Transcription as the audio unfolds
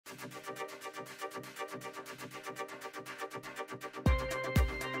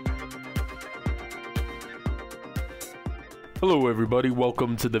Hello everybody,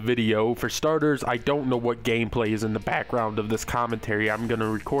 welcome to the video. For starters, I don't know what gameplay is in the background of this commentary. I'm going to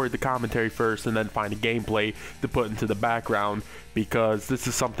record the commentary first and then find a gameplay to put into the background, because this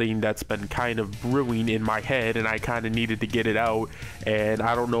is something that's been kind of brewing in my head and I kind of needed to get it out, and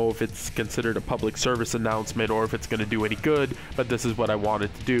I don't know if it's considered a public service announcement or if it's going to do any good, but this is what I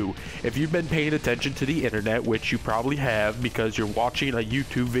wanted to do. If you've been paying attention to the internet, which you probably have because you're watching a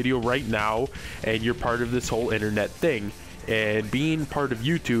YouTube video right now and you're part of this whole internet thing, and being part of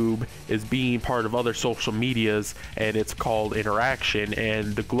YouTube is being part of other social medias, and it's called interaction,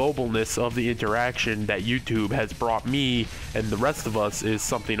 and the globalness of the interaction that YouTube has brought me and the rest of us is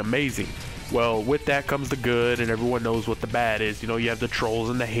something amazing. Well, with that comes the good, and everyone knows what the bad is. You know, you have the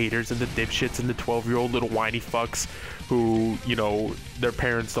trolls and the haters and the dipshits and the 12-year-old little whiny fucks who, you know, their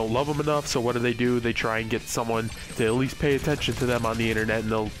parents don't love them enough, so what do? They try and get someone to at least pay attention to them on the internet,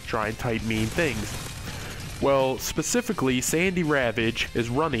 and they'll try and type mean things. Well, specifically, Sandy Ravage is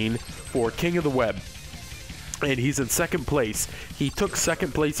running for King of the Web, and he's in second place. He took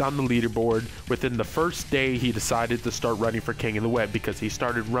second place on the leaderboard within the first day he decided to start running for King of the Web, because he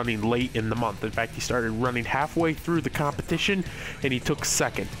started running late in the month. In fact, he started running halfway through the competition, and he took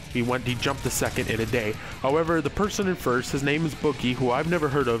second. He jumped to second in a day. However, the person in first, his name is Boogie, who I've never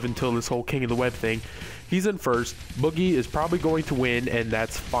heard of until this whole King of the Web thing. He's in first. Boogie is probably going to win, and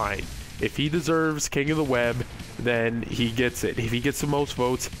that's fine. If he deserves King of the Web, then he gets it. If he gets the most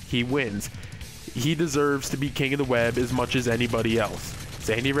votes, he wins. He deserves to be King of the Web as much as anybody else.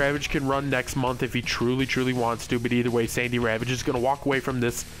 Sandy Ravage can run next month if he truly wants to, but either way, Sandy Ravage is going to walk away from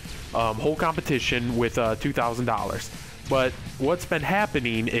this whole competition with $2,000. But what's been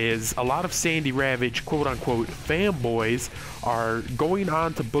happening is a lot of Sandy Ravage quote-unquote fanboys are going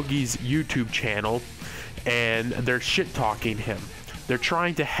on to Boogie's YouTube channel, and they're shit-talking him. They're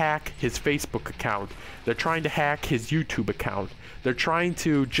trying to hack his Facebook account. They're trying to hack his YouTube account. They're trying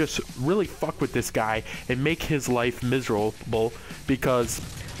to just really fuck with this guy and make his life miserable, because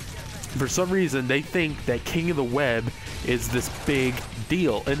for some reason they think that King of the Web is this big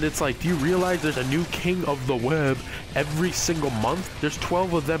deal. And it's like, do you realize there's a new King of the Web every single month? There's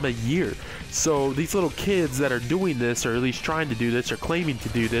 12 of them a year. So these little kids that are doing this, or at least trying to do this, or claiming to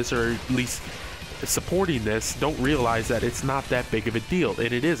do this, or at least supporting this, don't realize that it's not that big of a deal,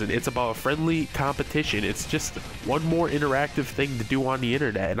 and it isn't. It's about a friendly competition. It's just one more interactive thing to do on the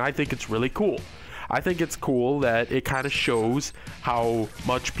internet, and I think it's really cool. I think it's cool that it kind of shows how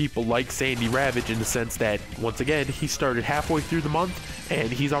much people like Sandy Ravage, in the sense that, once again, he started halfway through the month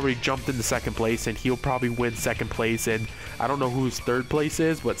and he's already jumped into second place, and he'll probably win second place, and I don't know whose third place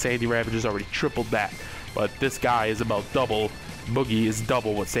is, but Sandy Ravage has already tripled that. But this guy is about double. Boogie is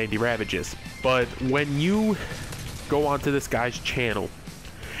double what Sandy Ravage is. But when you go onto this guy's channel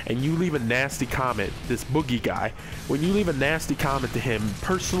and you leave a nasty comment, this Boogie guy, when you leave a nasty comment to him,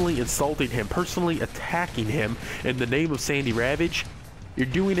 personally insulting him, personally attacking him in the name of Sandy Ravage, you're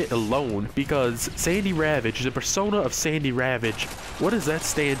doing it alone, because Sandy Ravage, the persona of Sandy Ravage, what does that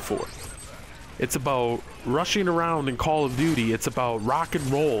stand for? It's about rushing around in Call of Duty. It's about rock and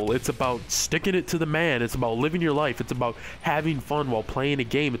roll. It's about sticking it to the man. It's about living your life. It's about having fun while playing a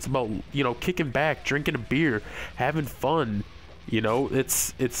game. It's about, you know, kicking back, drinking a beer, having fun. You know,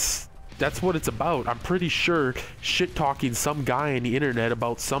 that's what it's about. I'm pretty sure shit-talking some guy on the internet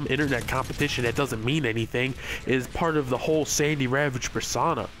about some internet competition that doesn't mean anything is part of the whole Sandy Ravage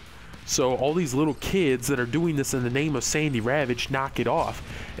persona. So all these little kids that are doing this in the name of Sandy Ravage, knock it off.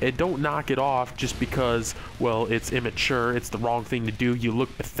 And don't knock it off just because, well, it's immature, it's the wrong thing to do, you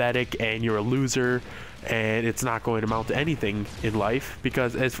look pathetic, and you're a loser, and it's not going to amount to anything in life.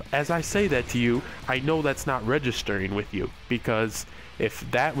 Because as I say that to you, I know that's not registering with you. Because if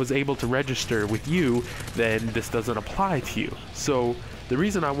that was able to register with you, then this doesn't apply to you. So the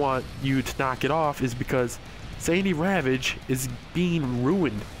reason I want you to knock it off is because Sandy Ravage is being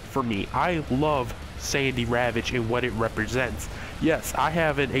ruined for me. I love Sandy Ravage and what it represents. Yes, I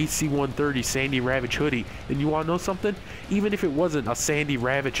have an AC-130 Sandy Ravage hoodie, and you want to know something? Even if it wasn't a Sandy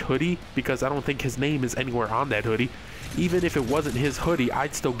Ravage hoodie, because I don't think his name is anywhere on that hoodie, even if it wasn't his hoodie,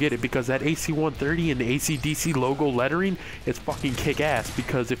 I'd still get it, because that AC-130 and the AC/DC logo lettering is fucking kick-ass,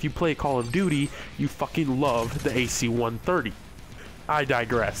 because if you play Call of Duty, you fucking love the AC-130. I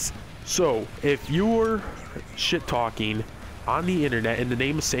digress. So, if you're shit-talking on the internet in the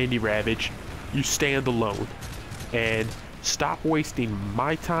name of Sandy Ravage, you stand alone, and stop wasting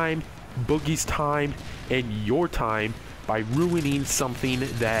my time, Boogie's time, and your time by ruining something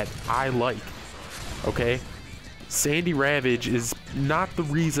that I like. Okay? Sandy Ravage is not the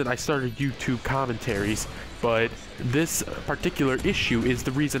reason I started YouTube commentaries, but this particular issue is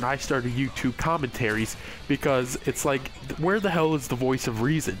the reason I started YouTube commentaries, because it's like, where the hell is the voice of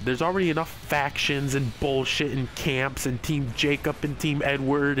reason? There's already enough factions and bullshit and camps and Team Jacob and Team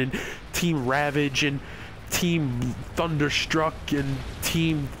Edward and Team Ravage and Team Thunderstruck and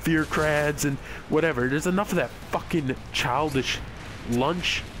Team Fearcrads and whatever. There's enough of that fucking childish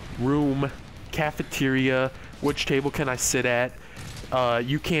lunch room, cafeteria, which table can I sit at?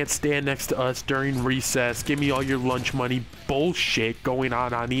 You can't stand next to us during recess. Give me all your lunch money bullshit going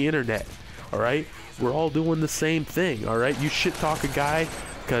on the internet. Alright? We're all doing the same thing. Alright? You shit talk a guy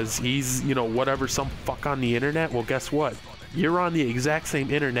because he's, you know, whatever, some fuck on the internet. Well, guess what? You're on the exact same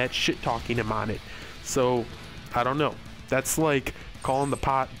internet shit talking him on it. So, I don't know. That's like calling the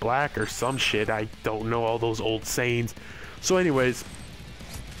pot black or some shit. I don't know all those old sayings. So anyways,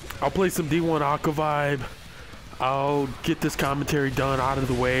 I'll play some D1 Aqua Vibe. I'll get this commentary done out of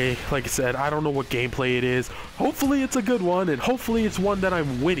the way. Like I said, I don't know what gameplay it is. Hopefully it's a good one, and hopefully it's one that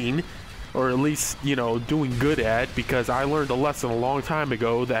I'm winning, or at least, you know, doing good at, because I learned a lesson a long time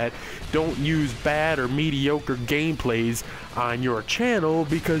ago that don't use bad or mediocre gameplays on your channel,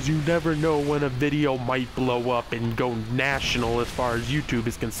 because you never know when a video might blow up and go national as far as YouTube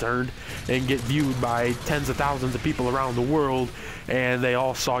is concerned and get viewed by tens of thousands of people around the world, and they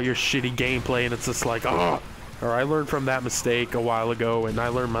all saw your shitty gameplay, and it's just like, oh. Or I learned from that mistake a while ago, and I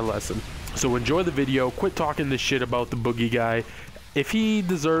learned my lesson. So enjoy the video. Quit talking this shit about the Boogie guy. If he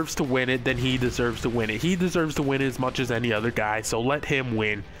deserves to win it, then he deserves to win it. He deserves to win it as much as any other guy, so let him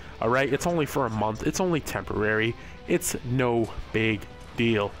win. Alright? It's only for a month. It's only temporary. It's no big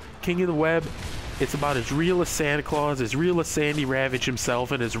deal. King of the Web, it's about as real as Santa Claus, as real as Sandy Ravage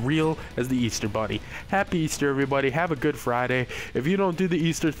himself, and as real as the Easter Bunny. Happy Easter, everybody. Have a good Friday. If you don't do the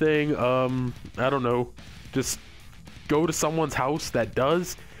Easter thing, I don't know. Just go to someone's house that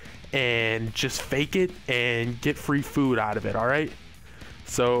does and just fake it and get free food out of it, alright?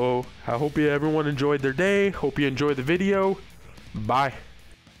 So, I hope everyone enjoyed their day. Hope you enjoyed the video. Bye.